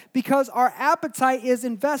miss because our appetite is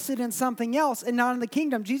invested in something else and not in the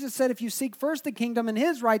kingdom. Jesus said if you seek first the kingdom and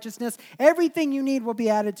his righteousness, everything you need will be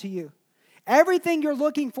added to you. Everything you're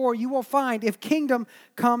looking for, you will find if kingdom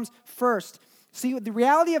comes first. See, the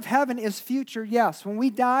reality of heaven is future, yes. When we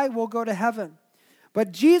die, we'll go to heaven.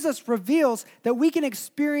 But Jesus reveals that we can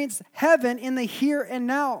experience heaven in the here and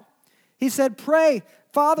now. He said, pray,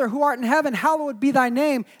 Father who art in heaven, hallowed be thy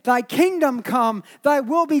name. Thy kingdom come, thy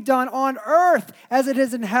will be done on earth as it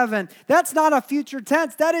is in heaven. That's not a future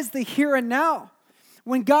tense. That is the here and now.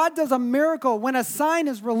 When God does a miracle, when a sign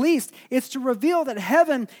is released, it's to reveal that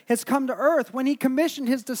heaven has come to earth. When he commissioned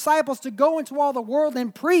his disciples to go into all the world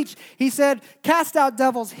and preach, he said, cast out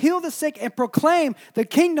devils, heal the sick, and proclaim the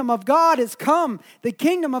kingdom of God is come. The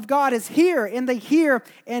kingdom of God is here in the here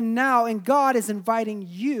and now, and God is inviting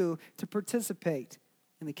you to participate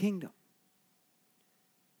in the kingdom.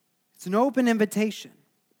 It's an open invitation.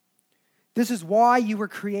 This is why you were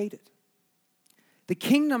created. The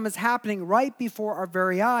kingdom is happening right before our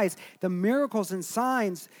very eyes. The miracles and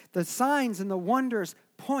signs, the signs and the wonders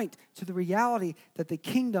point to the reality that the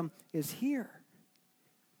kingdom is here.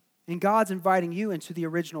 And God's inviting you into the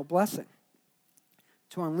original blessing,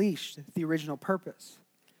 to unleash the original purpose,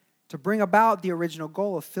 to bring about the original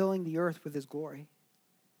goal of filling the earth with his glory.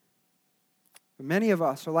 But many of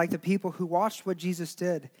us are like the people who watched what Jesus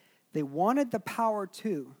did. They wanted the power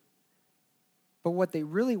too. But what they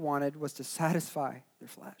really wanted was to satisfy their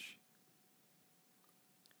flesh.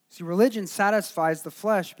 See, religion satisfies the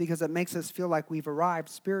flesh because it makes us feel like we've arrived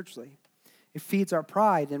spiritually. It feeds our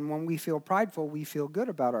pride, and when we feel prideful, we feel good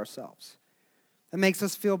about ourselves. It makes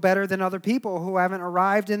us feel better than other people who haven't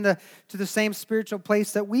arrived to the same spiritual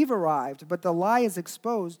place that we've arrived. But the lie is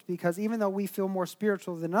exposed because even though we feel more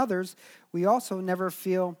spiritual than others, we also never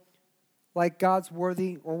feel like God's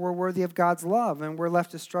worthy or we're worthy of God's love, and we're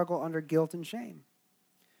left to struggle under guilt and shame.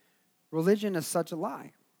 Religion is such a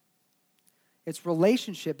lie. It's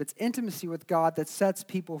relationship, it's intimacy with God that sets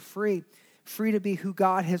people free to be who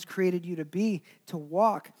God has created you to be, to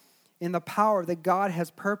walk in the power that God has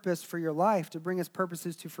purposed for your life, to bring his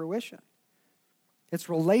purposes to fruition. It's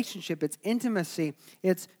relationship, it's intimacy,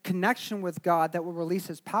 it's connection with God that will release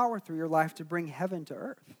His power through your life to bring heaven to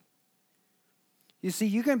earth. You see,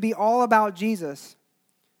 you can be all about Jesus,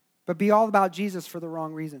 but be all about Jesus for the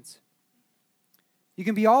wrong reasons. You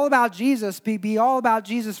can be all about Jesus, be all about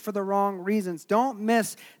Jesus for the wrong reasons. Don't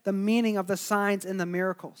miss the meaning of the signs and the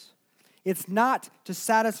miracles. It's not to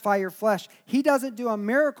satisfy your flesh. He doesn't do a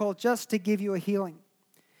miracle just to give you a healing.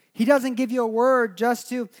 He doesn't give you a word just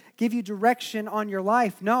to give you direction on your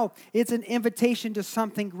life. No, it's an invitation to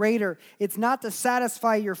something greater. It's not to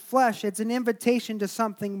satisfy your flesh. It's an invitation to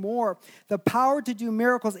something more. The power to do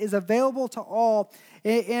miracles is available to all.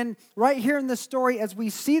 And right here in this story, as we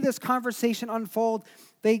see this conversation unfold,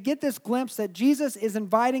 they get this glimpse that Jesus is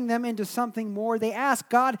inviting them into something more. They ask,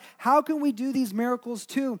 God, how can we do these miracles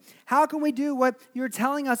too? How can we do what you're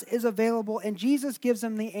telling us is available? And Jesus gives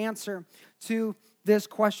them the answer to this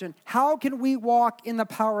question. How can we walk in the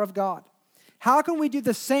power of God? How can we do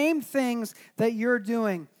the same things that you're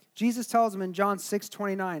doing? Jesus tells them in John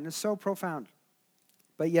 6:29. It's so profound,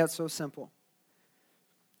 but yet so simple.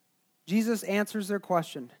 Jesus answers their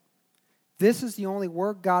question. This is the only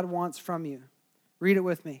work God wants from you. Read it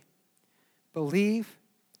with me. Believe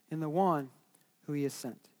in the one who He has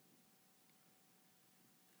sent.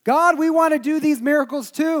 God, we want to do these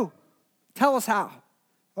miracles too. Tell us how.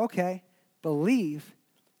 Okay. Believe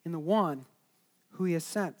in the one who He has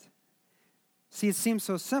sent. See, it seems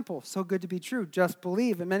so simple, so good to be true. Just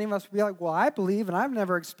believe. And many of us will be like, well, I believe, and I've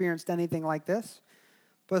never experienced anything like this.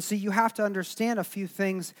 But see, you have to understand a few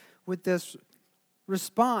things with this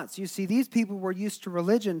response. You see, these people were used to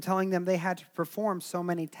religion telling them they had to perform so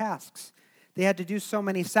many tasks. They had to do so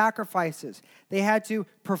many sacrifices. They had to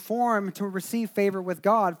perform to receive favor with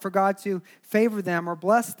God, for God to favor them or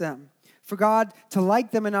bless them. For God to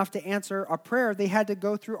like them enough to answer a prayer, they had to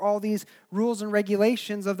go through all these rules and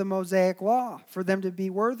regulations of the Mosaic law for them to be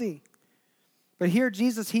worthy. But here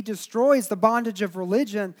Jesus, He destroys the bondage of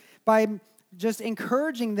religion by just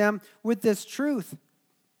encouraging them with this truth.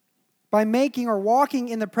 By making or walking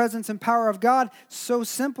in the presence and power of God so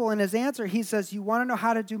simple in His answer. He says, you want to know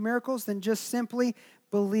how to do miracles? Then just simply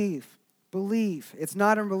believe. Believe. It's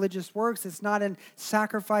not in religious works. It's not in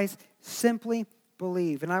sacrifice. Simply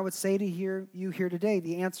believe. And I would say to you here today,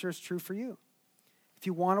 the answer is true for you. If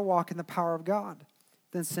you want to walk in the power of God,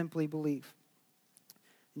 then simply believe.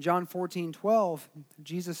 In John 14:12,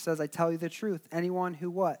 Jesus says, I tell you the truth. Anyone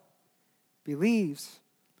who what? Believes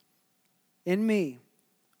in me.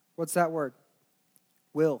 What's that word?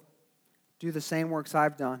 Will do the same works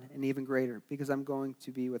I've done and even greater, because I'm going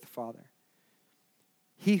to be with the Father.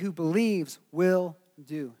 He who believes will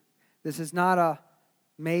do. This is not a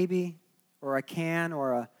maybe or a can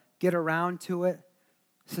or a get around to it.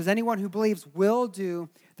 It says anyone who believes will do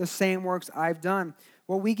the same works I've done.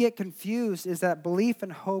 What we get confused is that belief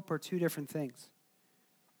and hope are two different things.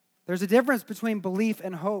 There's a difference between belief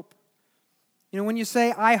and hope. You know, when you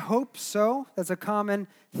say, I hope so, that's a common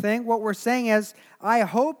thing. What we're saying is, I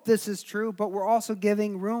hope this is true, but we're also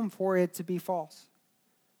giving room for it to be false.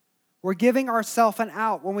 We're giving ourselves an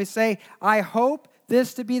out. When we say, I hope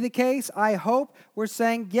this to be the case, I hope, we're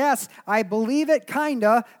saying, yes, I believe it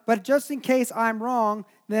kinda, but just in case I'm wrong,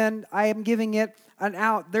 then I am giving it an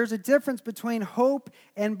out. There's a difference between hope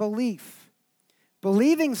and belief.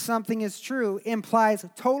 Believing something is true implies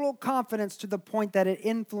total confidence to the point that it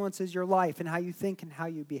influences your life and how you think and how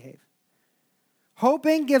you behave.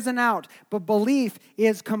 Hoping gives an out, but belief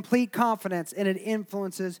is complete confidence and it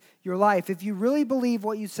influences your life. If you really believe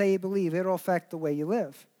what you say you believe, it'll affect the way you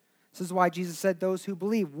live. This is why Jesus said those who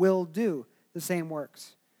believe will do the same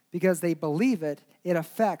works. Because they believe it, it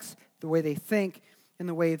affects the way they think and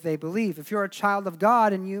the way they believe. If you're a child of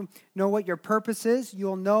God and you know what your purpose is,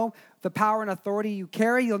 you'll know the power and authority you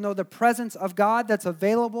carry. You'll know the presence of God that's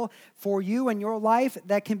available for you and your life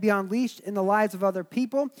that can be unleashed in the lives of other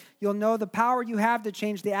people. You'll know the power you have to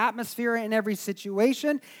change the atmosphere in every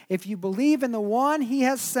situation. If you believe in the one He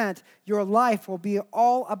has sent, your life will be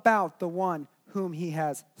all about the one whom He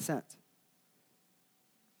has sent.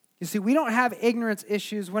 You see, we don't have ignorance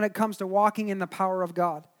issues when it comes to walking in the power of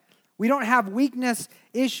God. We don't have weakness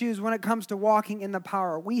issues when it comes to walking in the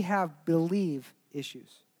power. We have believe issues.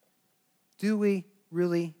 Do we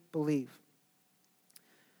really believe?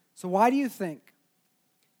 So why do you think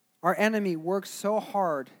our enemy works so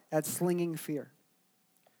hard at slinging fear?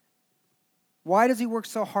 Why does he work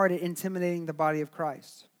so hard at intimidating the body of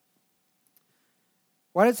Christ?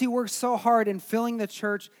 Why does he work so hard in filling the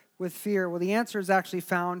church with fear? Well, the answer is actually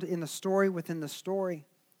found in the story within the story.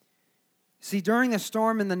 See, during the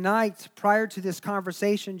storm in the night, prior to this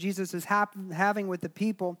conversation Jesus is having with the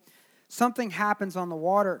people, something happens on the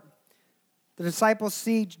water. The disciples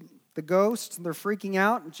see the ghosts, and they're freaking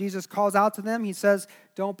out. Jesus calls out to them. He says,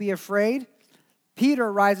 don't be afraid.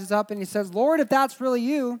 Peter rises up and he says, Lord, if that's really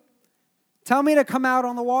you, tell me to come out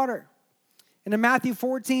on the water. And in Matthew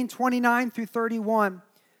 14, 29 through 31,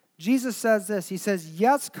 Jesus says this. He says,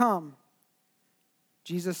 yes, come.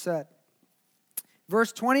 Jesus said.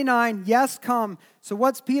 Verse 29, yes, come. So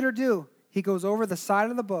what's Peter do? He goes over the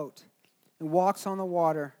side of the boat and walks on the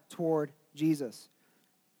water toward Jesus.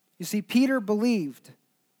 You see, Peter believed.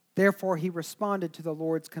 Therefore, he responded to the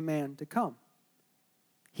Lord's command to come.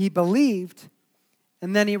 He believed,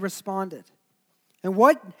 and then he responded. And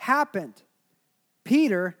what happened?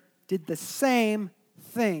 Peter did the same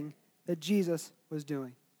thing that Jesus was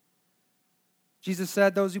doing. Jesus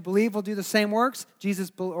said, those who believe will do the same works.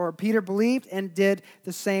 Peter believed and did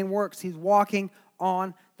the same works. He's walking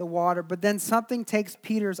on the water. But then something takes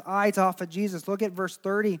Peter's eyes off of Jesus. Look at verse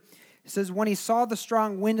 30. It says, when he saw the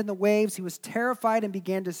strong wind and the waves, he was terrified and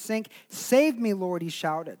began to sink. Save me, Lord, he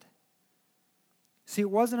shouted. See, it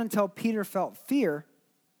wasn't until Peter felt fear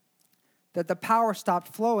that the power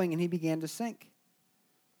stopped flowing and he began to sink.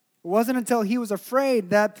 It wasn't until he was afraid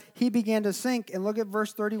that he began to sink. And look at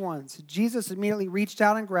verse 31. So Jesus immediately reached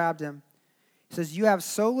out and grabbed him. He says, you have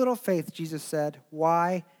so little faith, Jesus said.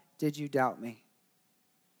 Why did you doubt me?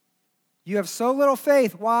 You have so little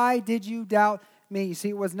faith. Why did you doubt me? You see,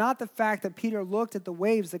 it was not the fact that Peter looked at the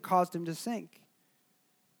waves that caused him to sink.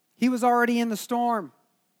 He was already in the storm.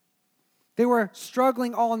 They were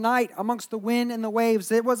struggling all night amongst the wind and the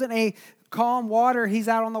waves. It wasn't a calm water. He's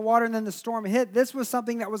out on the water and then the storm hit. This was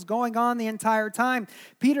something that was going on the entire time.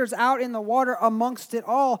 Peter's out in the water amongst it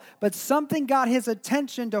all, but something got his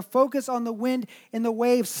attention to focus on the wind and the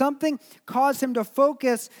waves. Something caused him to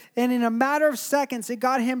focus, and in a matter of seconds, it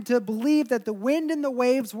got him to believe that the wind and the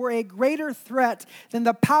waves were a greater threat than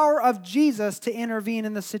the power of Jesus to intervene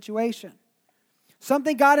in the situation.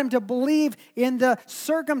 Something got him to believe in the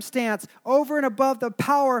circumstance over and above the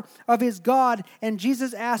power of his God. And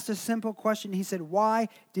Jesus asked a simple question. He said, why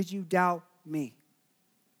did you doubt me?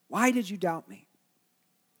 Why did you doubt me?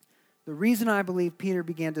 The reason I believe Peter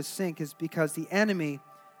began to sink is because the enemy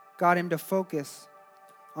got him to focus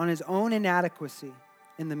on his own inadequacy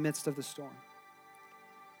in the midst of the storm.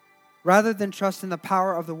 Rather than trust in the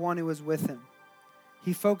power of the one who was with him,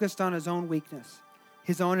 he focused on his own weakness,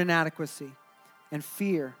 his own inadequacy. And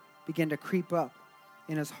fear began to creep up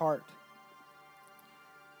in his heart.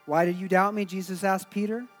 Why did you doubt me? Jesus asked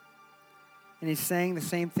Peter. And he's saying the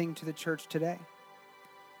same thing to the church today.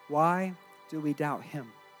 Why do we doubt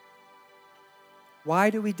him? Why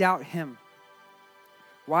do we doubt him?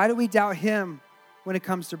 Why do we doubt him when it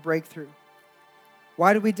comes to breakthrough?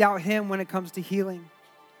 Why do we doubt him when it comes to healing?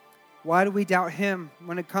 Why do we doubt him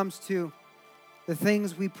when it comes to the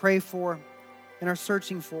things we pray for and are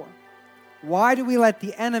searching for? Why do we let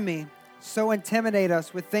the enemy so intimidate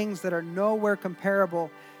us with things that are nowhere comparable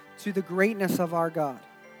to the greatness of our God?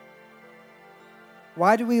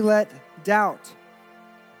 Why do we let doubt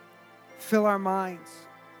fill our minds?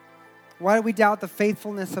 Why do we doubt the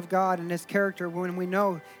faithfulness of God and his character when we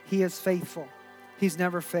know he is faithful? He's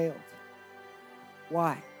never failed.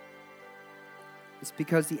 Why? It's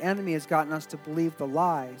because the enemy has gotten us to believe the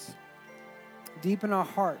lies deep in our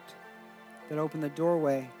heart that open the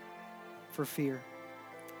doorway for fear.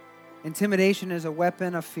 Intimidation is a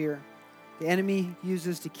weapon of fear the enemy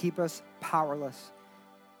uses to keep us powerless.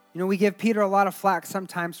 You know, we give Peter a lot of flack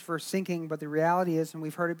sometimes for sinking, but the reality is, and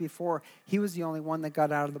we've heard it before, he was the only one that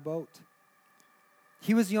got out of the boat.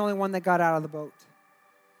 He was the only one that got out of the boat.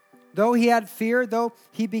 Though he had fear, though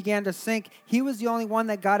he began to sink, he was the only one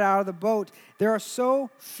that got out of the boat. There are so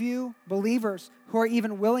few believers who are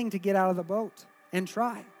even willing to get out of the boat and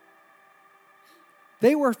try.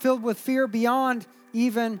 They were filled with fear beyond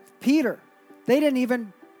even Peter. They didn't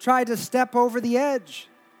even try to step over the edge.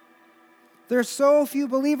 There's so few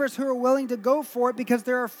believers who are willing to go for it because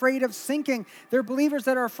they're afraid of sinking. They're believers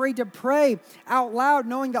that are afraid to pray out loud,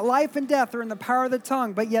 knowing that life and death are in the power of the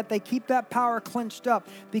tongue, but yet they keep that power clenched up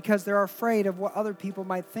because they're afraid of what other people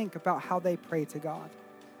might think about how they pray to God.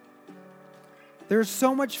 There's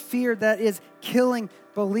so much fear that is killing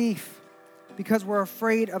belief. Because we're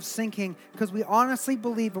afraid of sinking, because we honestly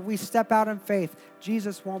believe if we step out in faith,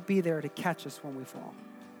 Jesus won't be there to catch us when we fall.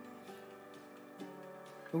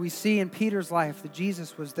 But we see in Peter's life that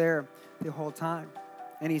Jesus was there the whole time,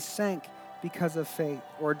 and he sank because of faith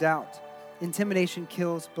or doubt. Intimidation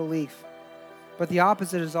kills belief. But the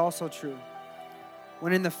opposite is also true.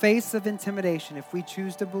 When in the face of intimidation, if we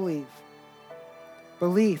choose to believe,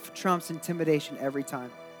 belief trumps intimidation every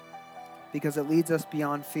time because it leads us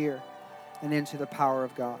beyond fear and into the power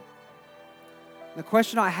of God. The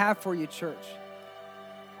question I have for you, church,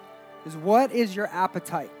 is what is your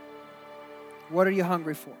appetite? What are you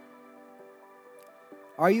hungry for?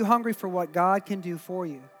 Are you hungry for what God can do for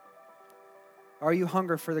you? Are you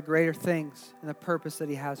hungry for the greater things and the purpose that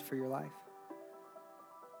He has for your life?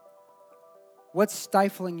 What's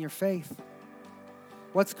stifling your faith?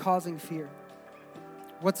 What's causing fear?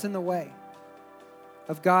 What's in the way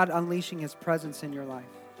of God unleashing His presence in your life?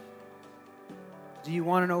 Do you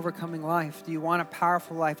want an overcoming life? Do you want a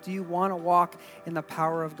powerful life? Do you want to walk in the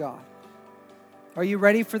power of God? Are you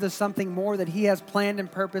ready for the something more that He has planned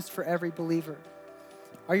and purposed for every believer?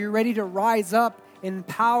 Are you ready to rise up in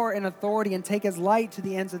power and authority and take His light to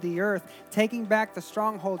the ends of the earth, taking back the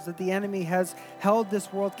strongholds that the enemy has held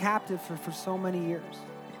this world captive for so many years?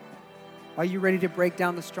 Are you ready to break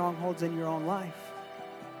down the strongholds in your own life?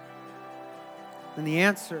 And the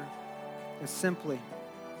answer is simply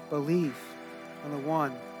believe on the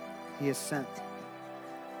one He has sent.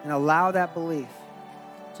 And allow that belief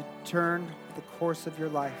to turn the course of your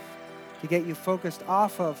life, to get you focused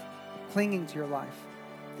off of clinging to your life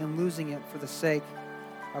and losing it for the sake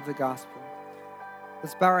of the gospel.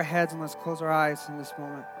 Let's bow our heads and let's close our eyes in this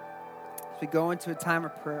moment as we go into a time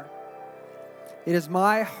of prayer. It is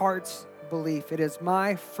my heart's belief, it is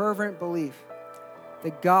my fervent belief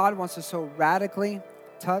that God wants to so radically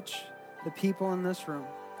touch the people in this room,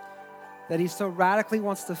 that He so radically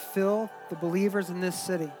wants to fill the believers in this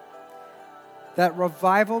city, that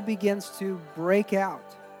revival begins to break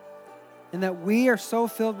out, and that we are so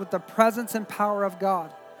filled with the presence and power of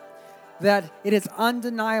God that it is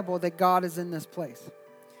undeniable that God is in this place,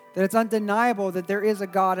 that it's undeniable that there is a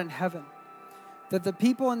God in heaven, that the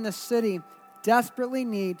people in this city desperately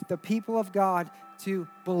need the people of God to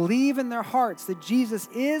believe in their hearts that Jesus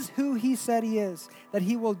is who He said He is, that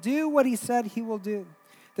He will do what He said He will do,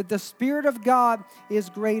 that the Spirit of God is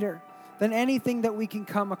greater than anything that we can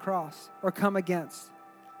come across or come against.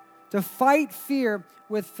 To fight fear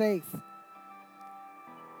with faith.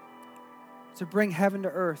 To bring heaven to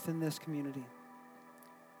earth in this community.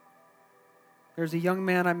 There's a young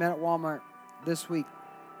man I met at Walmart this week.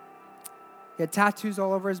 He had tattoos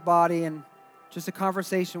all over his body, and just a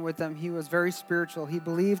conversation with him, he was very spiritual. He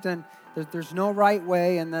believed in that there's no right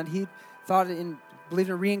way, and that he believed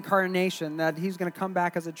in reincarnation, that he's going to come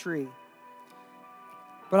back as a tree.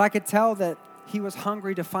 But I could tell that he was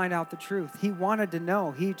hungry to find out the truth. He wanted to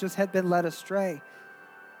know. He just had been led astray.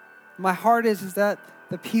 My heart is that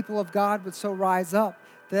the people of God would so rise up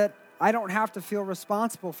that I don't have to feel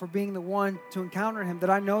responsible for being the one to encounter Him, that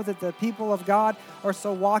I know that the people of God are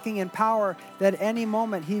so walking in power that any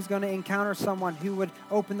moment He's going to encounter someone who would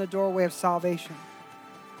open the doorway of salvation.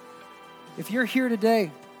 If you're here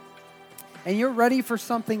today and you're ready for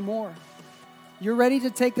something more, you're ready to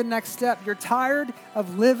take the next step. You're tired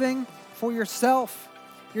of living for yourself.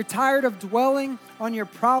 You're tired of dwelling on your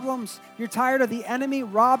problems. You're tired of the enemy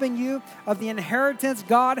robbing you of the inheritance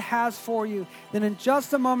God has for you. Then in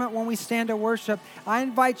just a moment when we stand to worship, I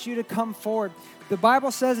invite you to come forward. The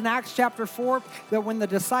Bible says in Acts chapter 4 that when the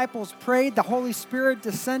disciples prayed, the Holy Spirit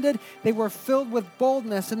descended. They were filled with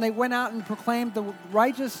boldness, and they went out and proclaimed the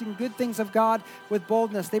righteous and good things of God with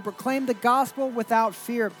boldness. They proclaimed the gospel without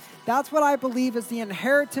fear. That's what I believe is the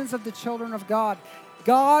inheritance of the children of God.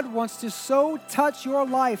 God wants to so touch your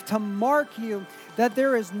life, to mark you, that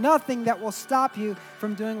there is nothing that will stop you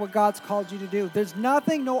from doing what God's called you to do. There's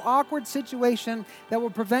nothing, no awkward situation that will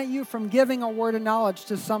prevent you from giving a word of knowledge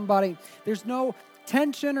to somebody. There's no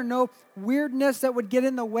tension or no weirdness that would get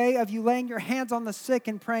in the way of you laying your hands on the sick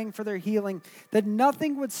and praying for their healing. That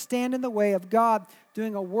nothing would stand in the way of God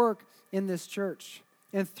doing a work in this church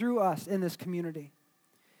and through us in this community.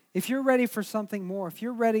 If you're ready for something more, if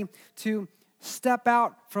you're ready to step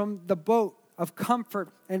out from the boat of comfort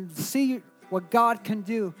and see what God can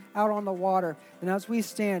do out on the water. And as we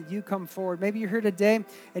stand, you come forward. Maybe you're here today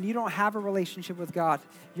and you don't have a relationship with God.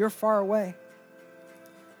 You're far away.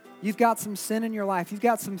 You've got some sin in your life. You've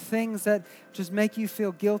got some things that just make you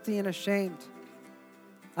feel guilty and ashamed.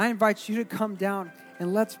 I invite you to come down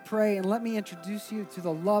and let's pray, and let me introduce you to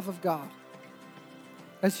the love of God.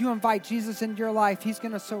 As you invite Jesus into your life, He's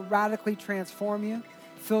going to so radically transform you,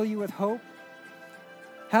 fill you with hope.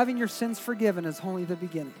 Having your sins forgiven is only the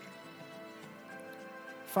beginning.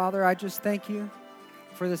 Father, I just thank you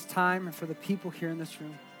for this time and for the people here in this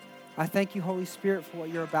room. I thank you, Holy Spirit, for what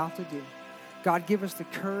you're about to do. God, give us the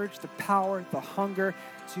courage, the power, the hunger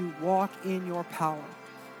to walk in your power.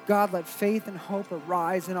 God, let faith and hope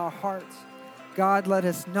arise in our hearts. God, let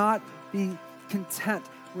us not be content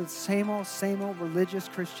with same old religious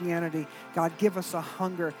Christianity. God, give us a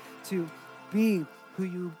hunger to be who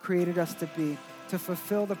you created us to be, to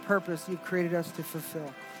fulfill the purpose you've created us to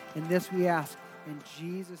fulfill. And this we ask in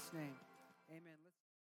Jesus' name.